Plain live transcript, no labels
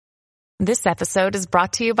This episode is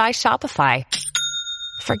brought to you by Shopify.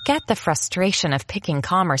 Forget the frustration of picking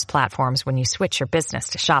commerce platforms when you switch your business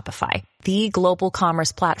to Shopify, the global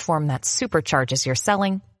commerce platform that supercharges your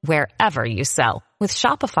selling wherever you sell. With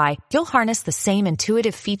Shopify, you'll harness the same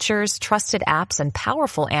intuitive features, trusted apps, and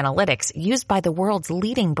powerful analytics used by the world's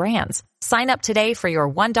leading brands. Sign up today for your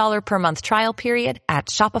 $1 per month trial period at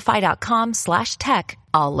shopify.com/tech,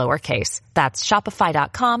 all lowercase. That's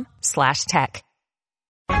shopify.com/tech.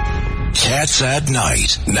 Cats at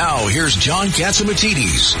Night. Now, here's John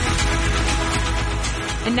Catsimatidis.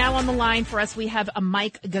 And now on the line for us, we have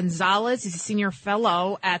Mike Gonzalez. He's a senior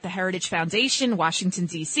fellow at the Heritage Foundation, Washington,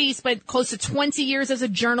 D.C. Spent close to 20 years as a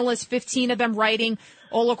journalist, 15 of them writing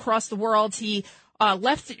all across the world. He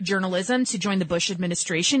left journalism to join the Bush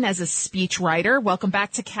administration as a speechwriter. Welcome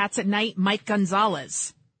back to Cats at Night, Mike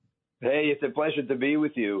Gonzalez. Hey, it's a pleasure to be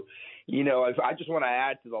with you. You know, I just want to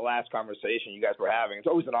add to the last conversation you guys were having. It's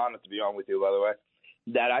always an honor to be on with you, by the way,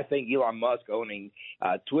 that I think Elon Musk owning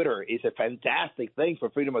Twitter is a fantastic thing for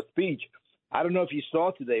freedom of speech. I don't know if you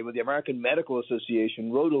saw today, but the American Medical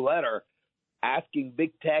Association wrote a letter asking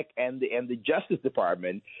big tech and the Justice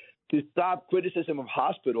Department to stop criticism of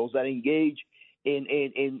hospitals that engage in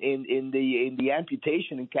the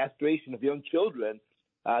amputation and castration of young children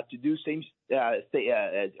to do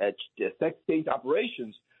sex change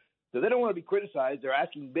operations. So they don't want to be criticized. They're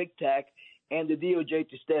asking big tech and the DOJ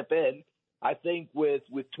to step in. I think with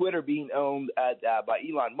Twitter being owned by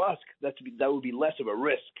Elon Musk, that would be less of a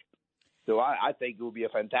risk. So I think it would be a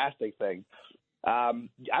fantastic thing. I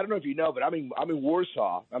don't know if you know, but I'm in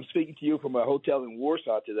Warsaw. I'm speaking to you from a hotel in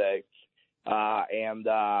Warsaw today, and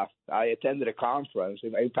I attended a conference.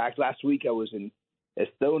 In fact, last week I was in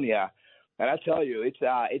Estonia, and I tell you, it's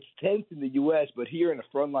tense in the U.S., but here in a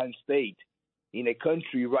frontline state, in a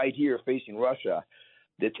country right here facing Russia,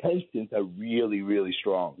 the tensions are really, really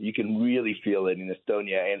strong. You can really feel it in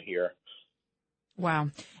Estonia and here.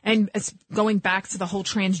 Wow. And going back to the whole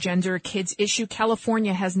transgender kids issue,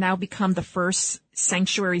 California has now become the first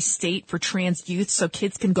sanctuary state for trans youth. So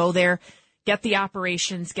kids can go there, get the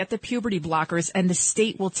operations, get the puberty blockers, and the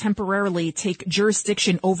state will temporarily take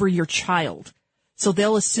jurisdiction over your child. So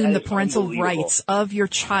they'll assume the parental rights of your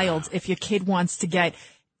child if your kid wants to get,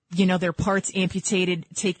 their parts amputated,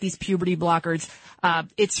 take these puberty blockers.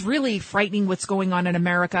 It's really frightening what's going on in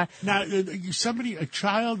America. Now, a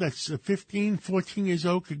child that's 15, 14 years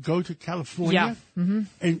old could go to California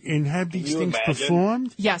and have these things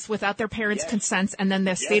performed? Yes, without their parents' consent, and then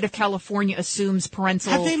the state of California assumes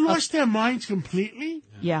parental... Have they lost their minds completely?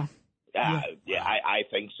 Yeah. I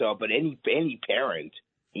think so. But any parent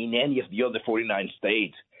in any of the other 49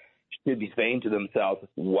 states should be saying to themselves,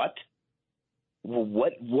 what?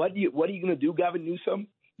 What are you going to do, Gavin Newsom?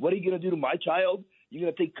 What are you going to do to my child? You're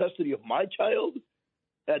going to take custody of my child?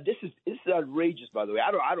 This is outrageous, by the way. I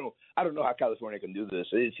don't know how California can do this.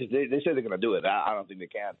 They say they're going to do it. I don't think they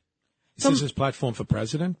can. Is this his platform for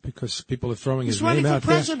president? Because people are throwing his name out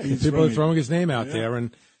there. People are throwing his name out there,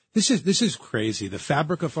 and this is crazy. The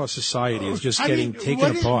fabric of our society is just getting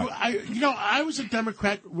taken apart. I was a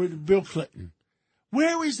Democrat with Bill Clinton.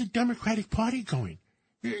 Where is the Democratic Party going?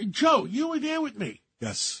 Joe, you were there with me.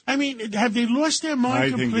 Yes. I mean, have they lost their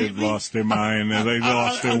mind completely? I think they've lost their mind, and they've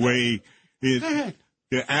lost their way. Their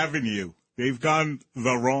avenue. They've gone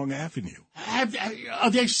the wrong avenue.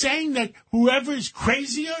 Are they saying that whoever is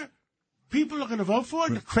crazier, people are going to vote for?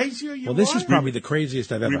 The crazier you are? Well, this is probably the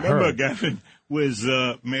craziest I've ever heard. Remember, Gavin was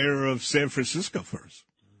mayor of San Francisco first.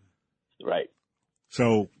 Right.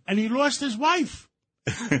 And he lost his wife.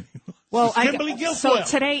 Well, Kimberly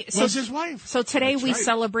Guilfoyle was his wife. So today we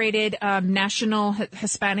celebrated National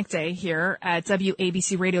Hispanic Day here at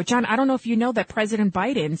WABC Radio. John, I don't know if you know that President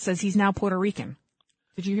Biden says he's now Puerto Rican.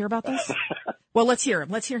 Did you hear about this? Well, let's hear him.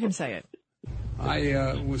 Let's hear him say it.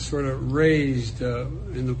 I was sort of raised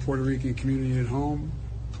in the Puerto Rican community at home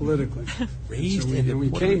politically.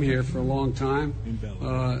 We came here for a long time,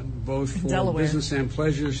 both for Delaware. Business and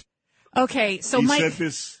pleasures. Okay, so he Mike... said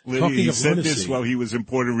this, Lydia, he said this while he was in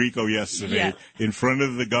Puerto Rico yesterday in front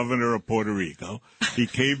of the governor of Puerto Rico. He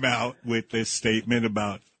came out with this statement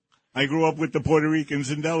about, I grew up with the Puerto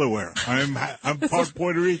Ricans in Delaware. I'm part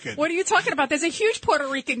Puerto Rican. What are you talking about? There's a huge Puerto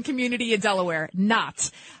Rican community in Delaware.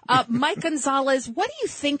 Not. Mike Gonzalez, what do you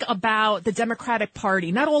think about the Democratic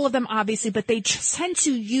Party? Not all of them, obviously, but they tend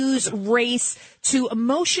to use race to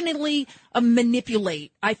emotionally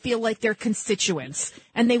manipulate, I feel like, their constituents.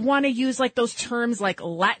 And they want to use like those terms like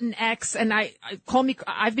Latinx. And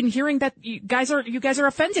I've been hearing that you guys are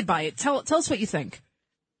offended by it. Tell us what you think.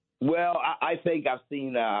 Well, I think I've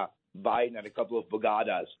seen Biden at a couple of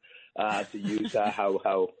bogadas, to use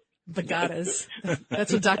how Bagatas.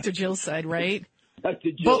 That's what Dr. Jill said, right?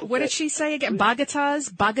 Dr. Jill what did she say again?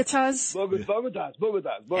 Bogotas? Bogotas.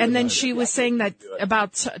 And then she was saying that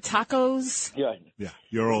about tacos. Yeah,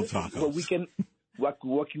 your old tacos. Well,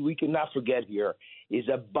 what we cannot forget here is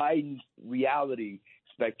that Biden's reality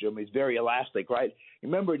spectrum is very elastic, right?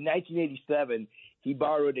 Remember, in 1987, he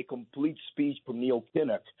borrowed a complete speech from Neil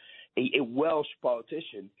Kinnock, a Welsh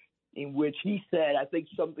politician, in which he said, I think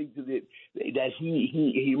something to that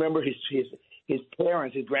he remembered his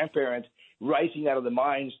parents, his grandparents, rising out of the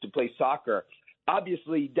mines to play soccer.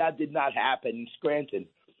 Obviously, that did not happen in Scranton.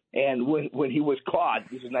 And when he was caught,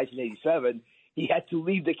 this was 1987, he had to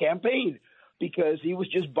leave the campaign because he was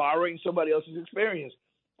just borrowing somebody else's experience.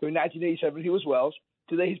 So in 1987, he was Welsh.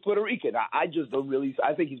 Today, he's Puerto Rican. I just don't really –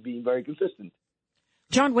 I think he's being very consistent.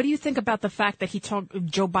 John, what do you think about the fact that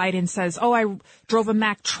Joe Biden says, I drove a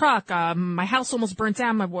Mack truck, my house almost burnt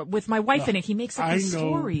down with my wife in it. He makes up these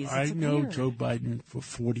stories. I know Joe Biden for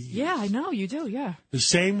 40 years. Yeah, I know, you do, yeah. The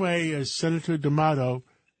same way as Senator D'Amato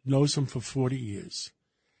knows him for 40 years.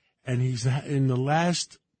 And he's in the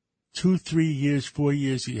last 2, 3 years, 4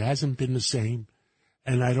 years, he hasn't been the same.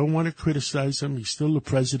 And I don't want to criticize him. He's still the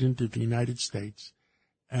president of the United States.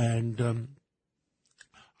 And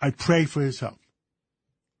I pray for his health.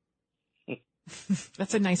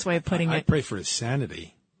 That's a nice way of putting it. I pray for his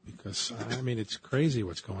sanity because, it's crazy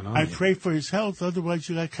what's going on. I pray for his health. Otherwise,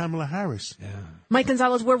 you got Kamala Harris. Yeah. Mike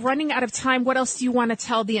Gonzalez, we're running out of time. What else do you want to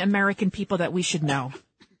tell the American people that we should know?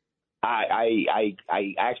 I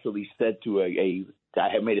actually said I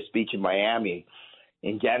had made a speech in Miami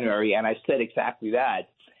in January, and I said exactly that.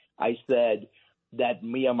 I said that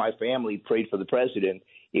me and my family prayed for the president,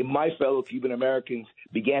 and my fellow Cuban Americans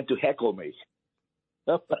began to heckle me.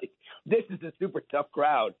 This is a super tough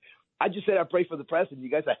crowd. I just said I pray for the president. You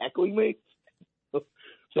guys are heckling me?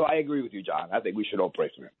 So I agree with you, John. I think we should all pray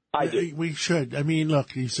for him. I do. We should.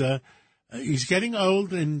 Look, he's getting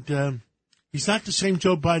old, and he's not the same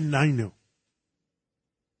Joe Biden I knew.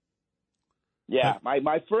 Yeah,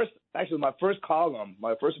 my first column,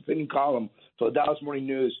 my first opinion column for the Dallas Morning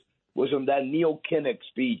News was on that Neil Kinnock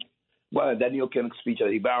speech. Well, that Neil Kinnock speech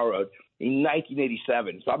that he borrowed in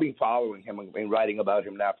 1987. So I've been following him and writing about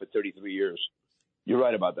him now for 33 years. You're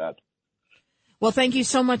right about that. Well, thank you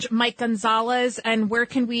so much, Mike Gonzalez. And where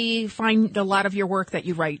can we find a lot of your work that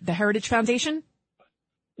you write? The Heritage Foundation?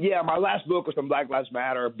 Yeah, my last book was on Black Lives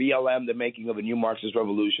Matter, BLM, The Making of a New Marxist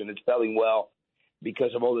Revolution. It's selling well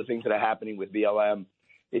because of all the things that are happening with BLM.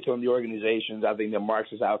 It's on the organizations, I think, the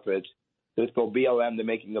Marxist outfits. So it's called BLM, The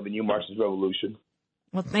Making of a New Marxist Revolution.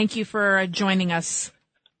 Well, thank you for joining us.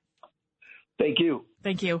 Thank you.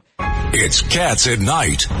 Thank you. It's Cats at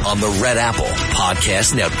Night on the Red Apple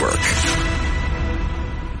Podcast Network.